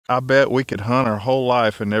I bet we could hunt our whole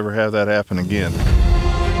life and never have that happen again.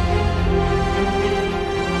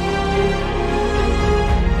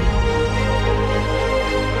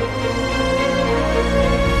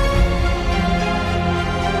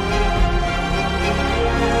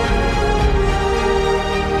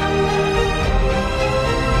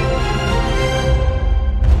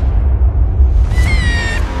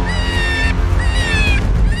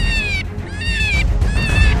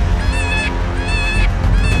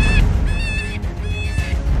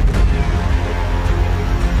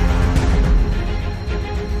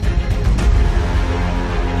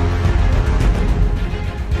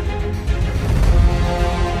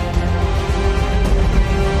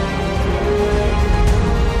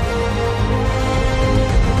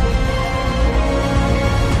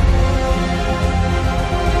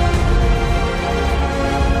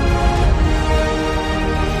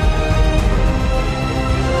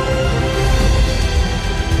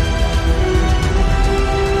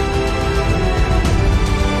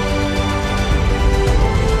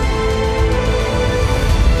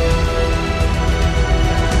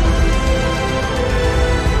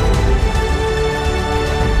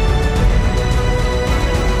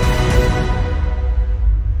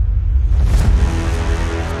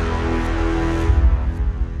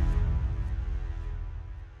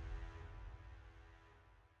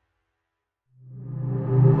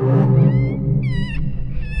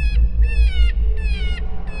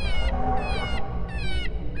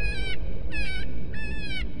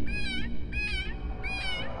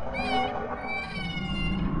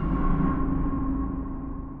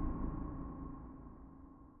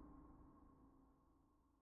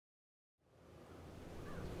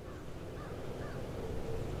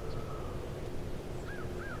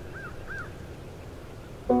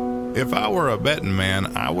 If I were a betting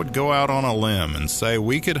man, I would go out on a limb and say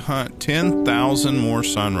we could hunt 10,000 more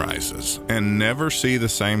sunrises and never see the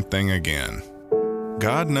same thing again.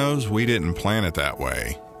 God knows we didn't plan it that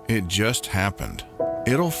way. It just happened.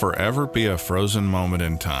 It'll forever be a frozen moment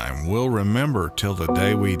in time we'll remember till the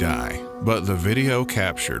day we die, but the video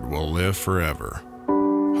captured will live forever.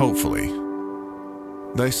 Hopefully.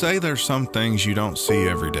 They say there's some things you don't see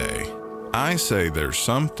every day. I say there's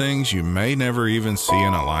some things you may never even see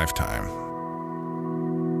in a lifetime.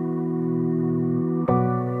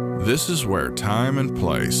 This is where time and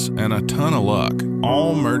place and a ton of luck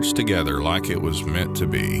all merge together like it was meant to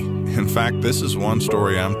be. In fact, this is one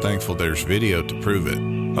story I'm thankful there's video to prove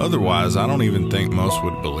it. Otherwise, I don't even think most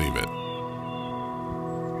would believe it.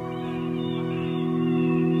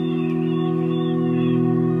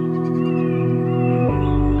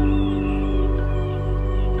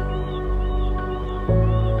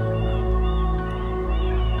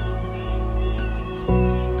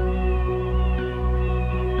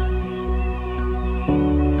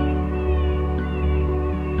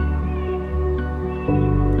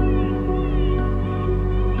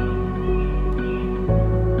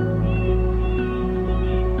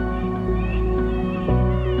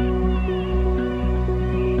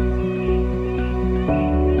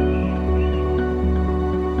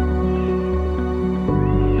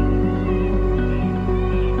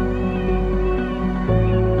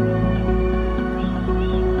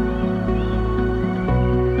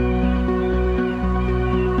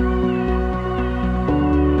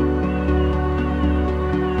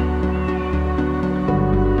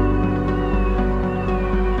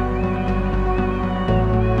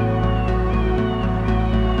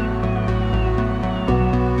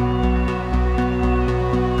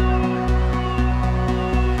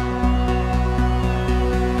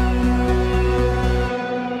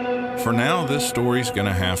 For now, this story's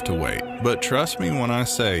gonna have to wait, but trust me when I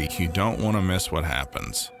say you don't want to miss what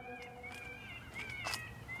happens.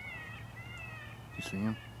 You see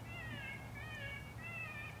him?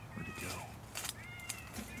 Where'd he go?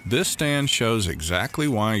 This stand shows exactly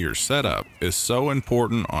why your setup is so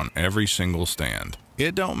important on every single stand.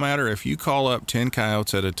 It don't matter if you call up 10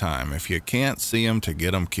 coyotes at a time if you can't see them to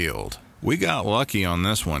get them killed. We got lucky on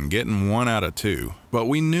this one, getting 1 out of 2, but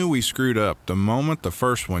we knew we screwed up the moment the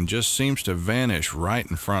first one just seems to vanish right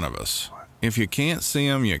in front of us. If you can't see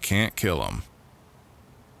them, you can't kill them.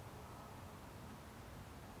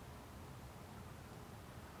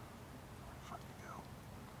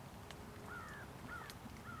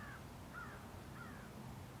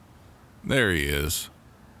 There he is.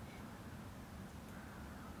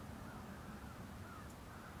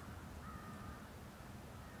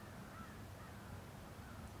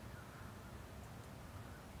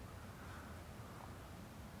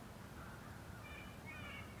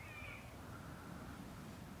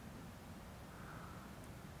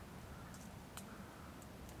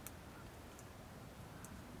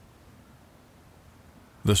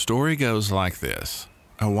 The story goes like this.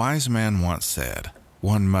 A wise man once said,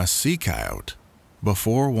 "One must see coyote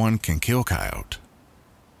before one can kill coyote."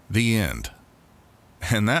 The end.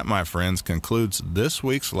 And that, my friends, concludes this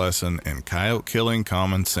week's lesson in coyote killing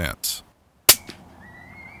common sense.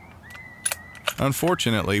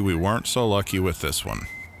 Unfortunately, we weren't so lucky with this one.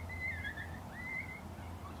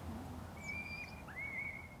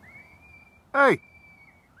 Hey!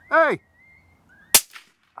 Hey!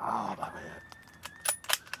 Oh, my man.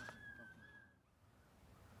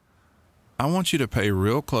 I want you to pay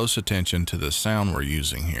real close attention to the sound we're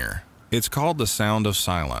using here. It's called the sound of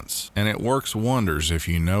silence, and it works wonders if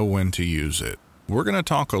you know when to use it. We're going to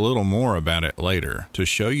talk a little more about it later to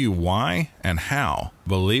show you why and how,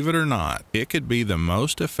 believe it or not, it could be the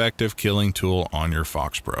most effective killing tool on your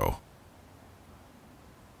Fox Pro.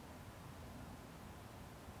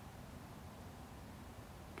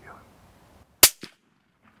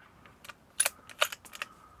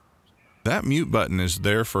 That mute button is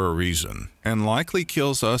there for a reason, and likely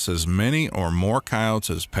kills us as many or more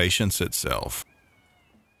coyotes as patience itself.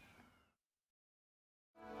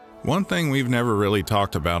 One thing we've never really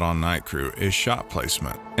talked about on Night Crew is shot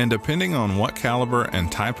placement, and depending on what caliber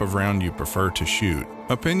and type of round you prefer to shoot,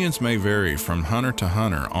 opinions may vary from hunter to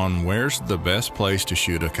hunter on where's the best place to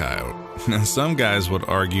shoot a coyote. Now, some guys would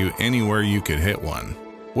argue anywhere you could hit one.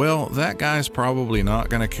 Well, that guy's probably not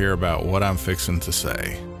going to care about what I'm fixing to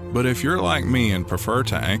say. But if you're like me and prefer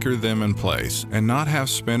to anchor them in place and not have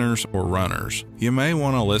spinners or runners, you may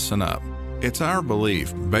want to listen up. It's our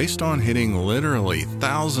belief, based on hitting literally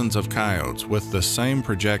thousands of coyotes with the same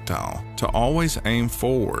projectile, to always aim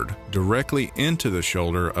forward, directly into the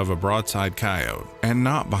shoulder of a broadside coyote, and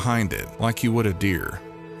not behind it, like you would a deer.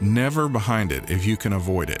 Never behind it if you can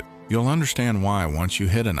avoid it. You'll understand why once you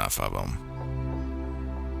hit enough of them.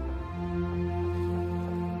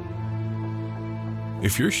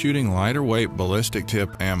 If you're shooting lighter weight ballistic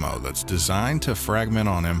tip ammo that's designed to fragment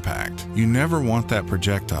on impact, you never want that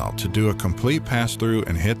projectile to do a complete pass-through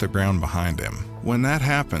and hit the ground behind him. When that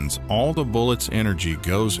happens, all the bullet's energy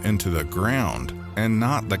goes into the ground and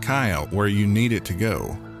not the coyote where you need it to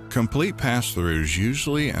go. Complete pass-throughs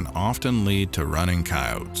usually and often lead to running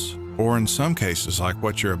coyotes, or in some cases like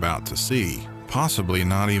what you're about to see, possibly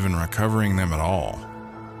not even recovering them at all.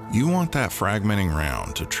 You want that fragmenting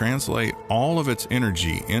round to translate all of its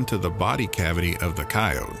energy into the body cavity of the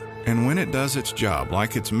coyote, and when it does its job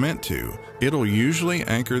like it's meant to, it'll usually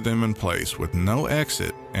anchor them in place with no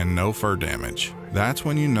exit and no fur damage. That's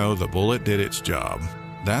when you know the bullet did its job.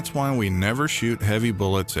 That's why we never shoot heavy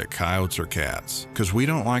bullets at coyotes or cats, because we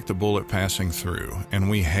don't like the bullet passing through, and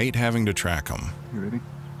we hate having to track them. You ready?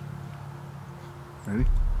 Ready?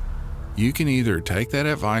 You can either take that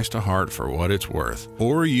advice to heart for what it's worth,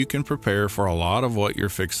 or you can prepare for a lot of what you're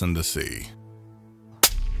fixing to see.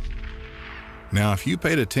 Now, if you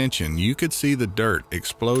paid attention, you could see the dirt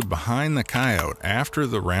explode behind the coyote after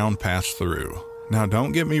the round passed through. Now,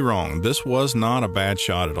 don't get me wrong, this was not a bad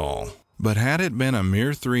shot at all. But had it been a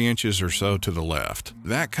mere 3 inches or so to the left,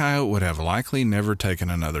 that coyote would have likely never taken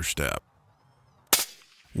another step.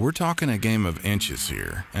 We're talking a game of inches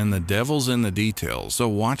here, and the devil's in the details, so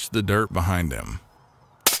watch the dirt behind him.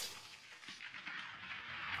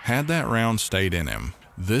 Had that round stayed in him,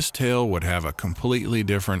 this tale would have a completely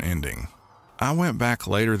different ending. I went back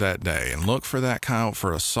later that day and looked for that coyote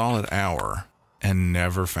for a solid hour, and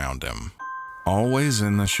never found him. Always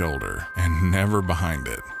in the shoulder, and never behind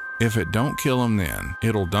it. If it don't kill him then,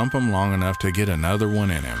 it'll dump him long enough to get another one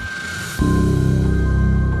in him.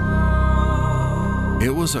 It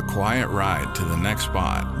was a quiet ride to the next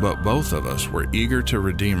spot, but both of us were eager to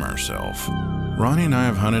redeem ourselves. Ronnie and I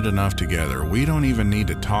have hunted enough together, we don't even need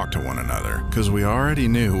to talk to one another, because we already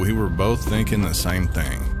knew we were both thinking the same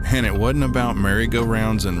thing. And it wasn't about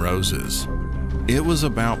merry-go-rounds and roses. It was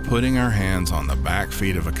about putting our hands on the back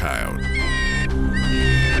feet of a coyote.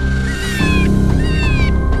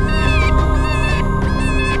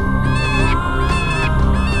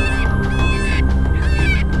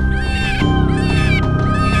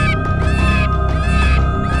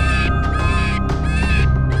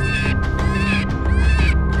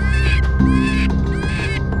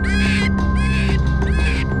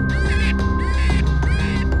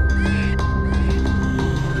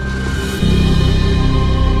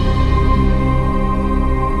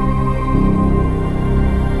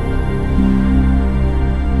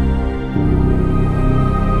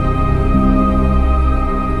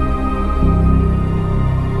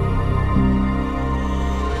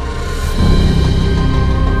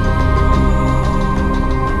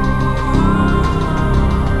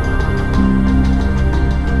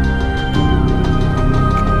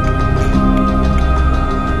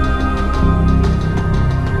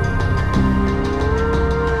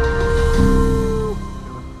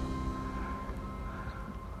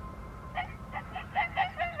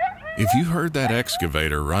 If you heard that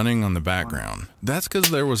excavator running on the background, that's because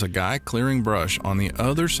there was a guy clearing brush on the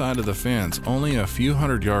other side of the fence only a few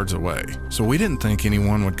hundred yards away. So we didn't think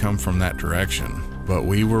anyone would come from that direction, but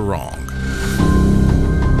we were wrong.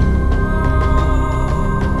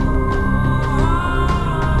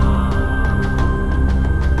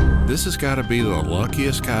 This has got to be the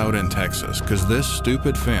luckiest coyote in Texas, because this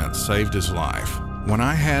stupid fence saved his life. When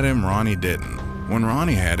I had him, Ronnie didn't. When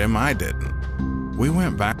Ronnie had him, I didn't. We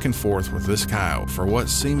went back and forth with this coyote for what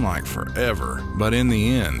seemed like forever, but in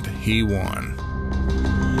the end, he won.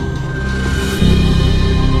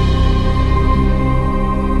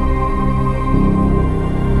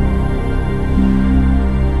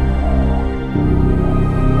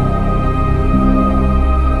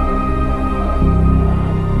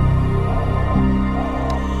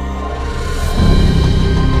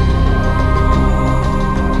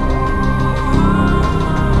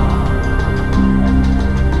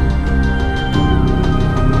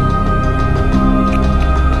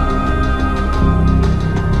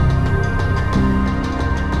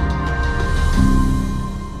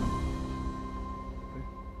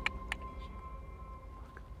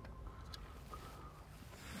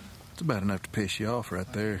 It's about enough to piss you off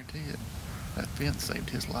right there. I did. That fence saved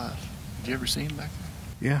his life. Did you ever see him back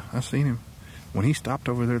there? Yeah, I seen him. When he stopped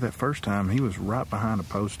over there that first time, he was right behind a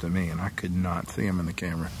post to me, and I could not see him in the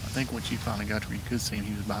camera. I think once you finally got to where you could see him,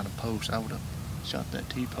 he was behind a post. I would have shot that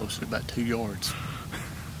T-post at about 2 yards.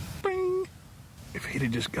 Bing! If he'd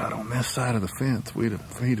have just got on this side of the fence, he'd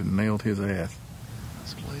have nailed his ass.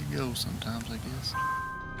 That's the way it goes sometimes, I guess.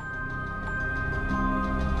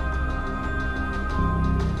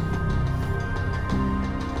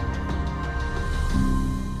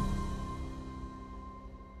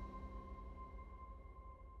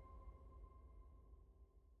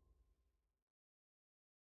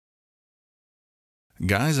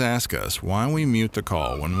 Guys ask us why we mute the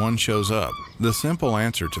call when one shows up. The simple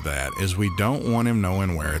answer to that is we don't want him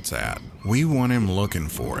knowing where it's at. We want him looking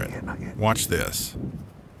for it. Watch this.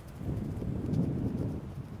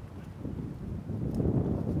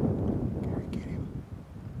 Get him.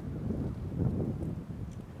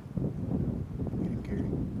 Get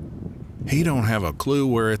him. He don't have a clue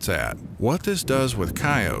where it's at. What this does with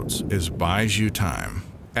coyotes is buys you time.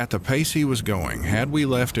 At the pace he was going, had we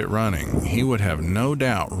left it running, he would have no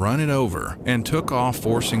doubt run it over and took off,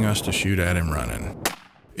 forcing us to shoot at him running.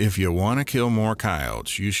 If you want to kill more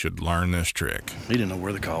coyotes, you should learn this trick. He didn't know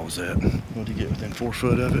where the call was at. What did he get within 4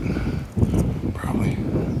 foot of it? Probably.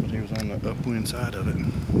 But he was on the upwind side of it.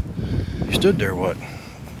 You stood there, what,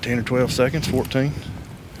 10 or 12 seconds, 14?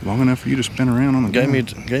 Long enough for you to spin around on the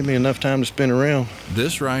Gave me enough time to spin around.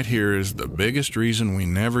 This right here is the biggest reason we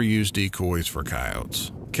never use decoys for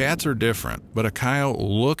coyotes. Cats are different, but a coyote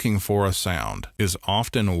looking for a sound is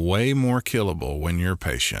often way more killable when you're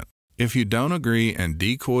patient. If you don't agree and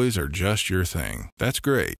decoys are just your thing, that's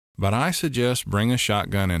great. But I suggest bring a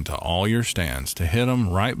shotgun into all your stands to hit them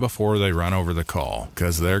right before they run over the call,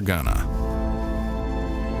 'cause they're gonna.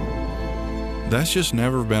 That's just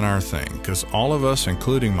never been our thing, 'cause all of us,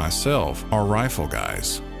 including myself, are rifle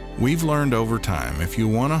guys. We've learned over time if you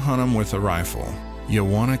want to hunt them with a rifle, you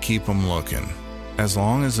want to keep them looking. As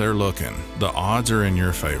long as they're looking, the odds are in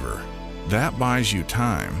your favor. That buys you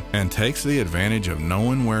time and takes the advantage of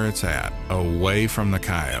knowing where it's at, away from the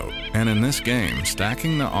coyote. And in this game,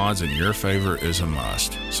 stacking the odds in your favor is a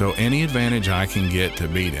must. So any advantage I can get to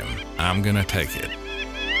beat him, I'm gonna take it.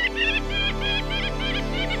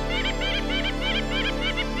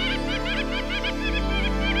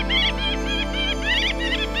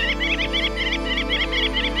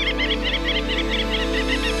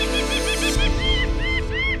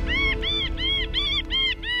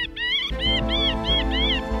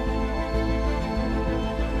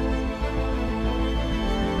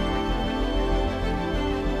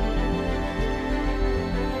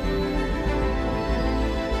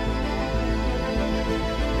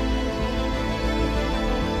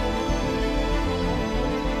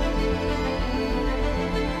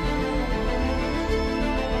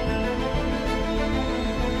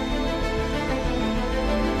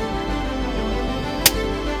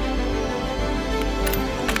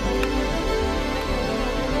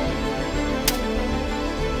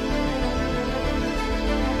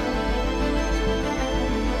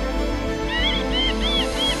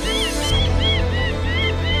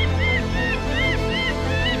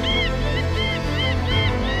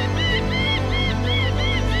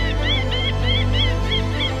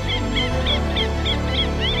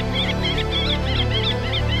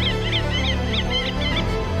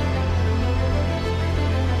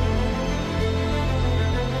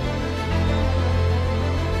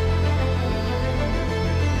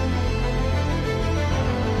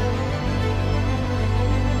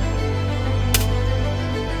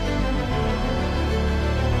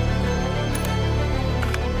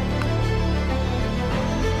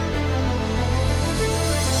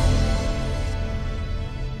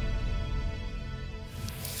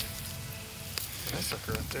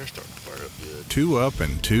 sucker right there starting to fire up good. 2 up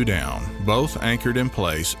and 2 down, both anchored in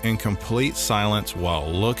place in complete silence while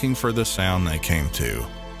looking for the sound they came to.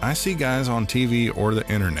 I see guys on TV or the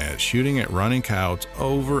internet shooting at running coyotes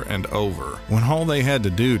over and over when all they had to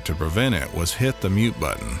do to prevent it was hit the mute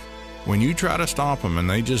button. When you try to stop them and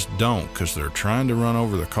they just don't because they're trying to run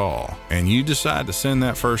over the call, and you decide to send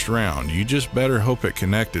that first round, you just better hope it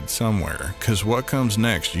connected somewhere, because what comes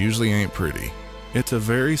next usually ain't pretty. It's a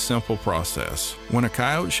very simple process. When a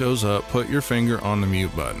coyote shows up, put your finger on the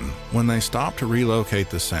mute button. When they stop to relocate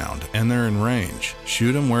the sound and they're in range,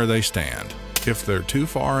 shoot them where they stand. If they're too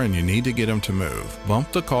far and you need to get them to move,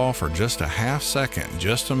 bump the call for just a half second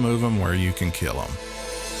just to move them where you can kill them.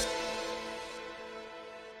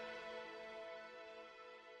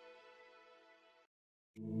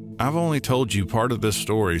 I've only told you part of this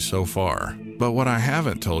story so far, but what I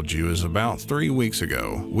haven't told you is about 3 weeks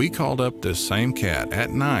ago, we called up this same cat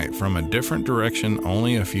at night from a different direction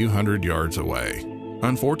only a few hundred yards away.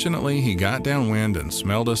 Unfortunately, he got downwind and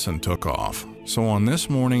smelled us and took off. So on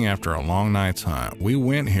this morning after a long night's hunt, we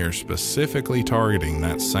went here specifically targeting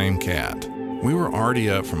that same cat. We were already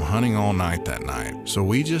up from hunting all night that night, so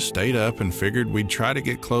we just stayed up and figured we'd try to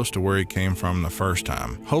get close to where he came from the first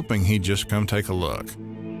time, hoping he'd just come take a look.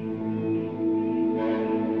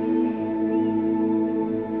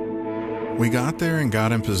 We got there and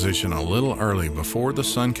got in position a little early before the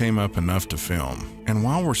sun came up enough to film. And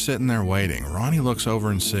while we're sitting there waiting, Ronnie looks over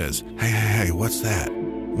and says, Hey, what's that?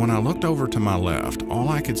 When I looked over to my left, all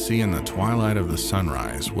I could see in the twilight of the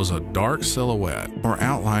sunrise was a dark silhouette or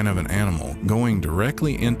outline of an animal going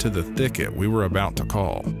directly into the thicket we were about to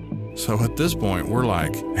call. So at this point, we're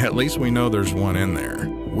like, at least we know there's one in there.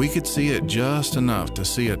 We could see it just enough to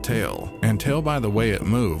see a tail, and tell by the way it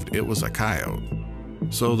moved, it was a coyote.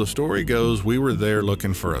 So the story goes we were there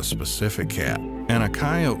looking for a specific cat, and a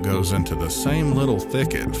coyote goes into the same little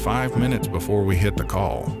thicket 5 minutes before we hit the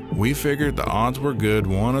call. We figured the odds were good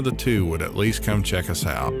one of the two would at least come check us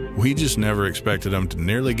out. We just never expected them to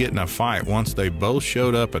nearly get in a fight once they both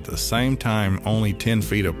showed up at the same time only 10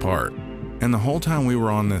 feet apart. And the whole time we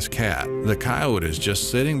were on this cat, the coyote is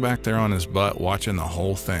just sitting back there on his butt watching the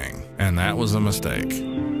whole thing, and that was a mistake.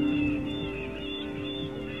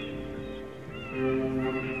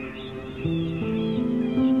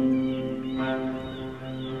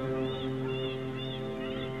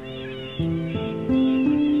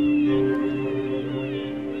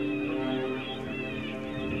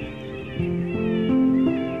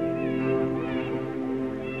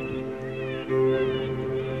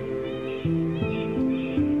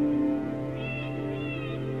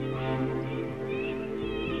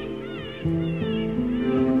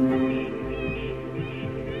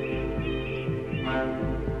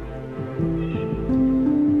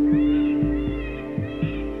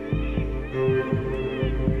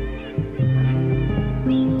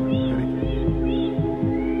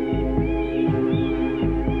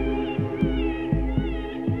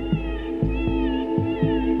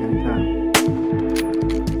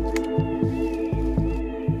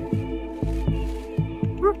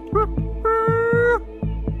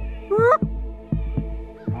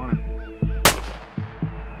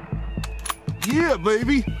 Yeah,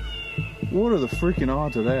 baby. What are the freaking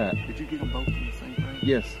odds of that? Did you get them both in the same frame?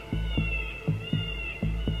 Yes.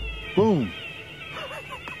 Boom.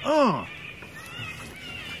 You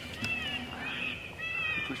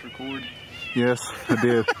push record? Yes, I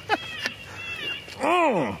did.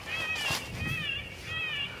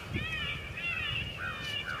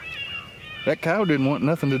 That cow didn't want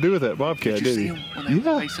nothing to do with that bobcat, Did you see him when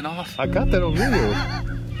they were facing off? I got that on video.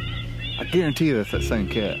 I guarantee you that's that same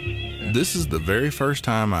cat. This is the very first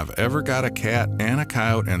time I've ever got a cat and a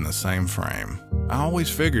coyote in the same frame. I always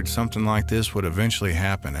figured something like this would eventually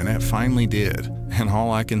happen, and it finally did. And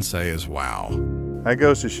all I can say is wow. That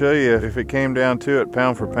goes to show you, if it came down to it,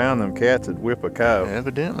 pound for pound, them cats would whip a coyote.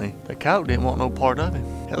 Evidently. The coyote didn't want no part of him.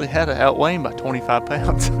 Hell, he had to outweigh him by 25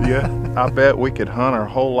 pounds. Yeah, I bet we could hunt our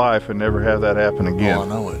whole life and never have that happen again. Oh, I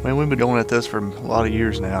know it. Man, we've been going at this for a lot of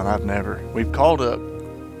years now, and we've called up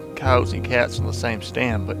coyotes and cats on the same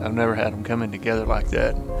stand, but I've never had them come in together like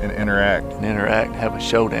that. And interact, have a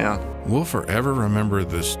showdown. We'll forever remember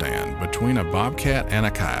this stand between a bobcat and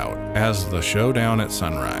a coyote as the showdown at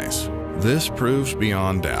sunrise. This proves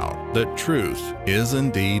beyond doubt that truth is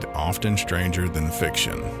indeed often stranger than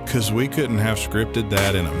fiction, because we couldn't have scripted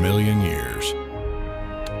that in a million years.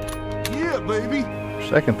 Yeah, baby. For a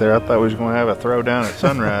second there, I thought we was going to have a throwdown at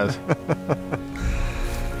sunrise.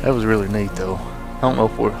 That was really neat, though. I don't know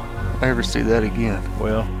if we'll ever see that again.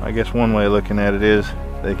 Well, I guess one way of looking at it is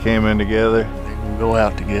they came in together. They can go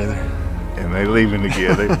out together. And they leaving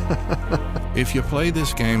together. If you play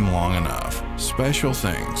this game long enough, special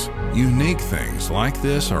things, unique things like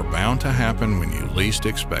this are bound to happen when you least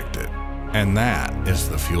expect it. And that is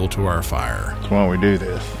the fuel to our fire. That's why we do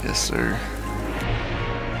this. Yes, sir.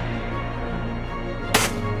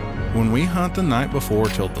 When we hunt the night before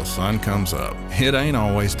till the sun comes up, it ain't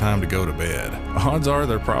always time to go to bed. Odds are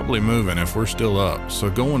they're probably moving if we're still up, so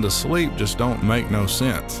going to sleep just don't make no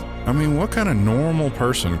sense. I mean, what kind of normal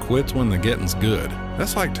person quits when the getting's good?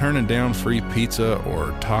 That's like turning down free pizza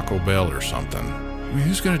or Taco Bell or something. I mean,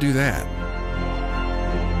 who's gonna do that?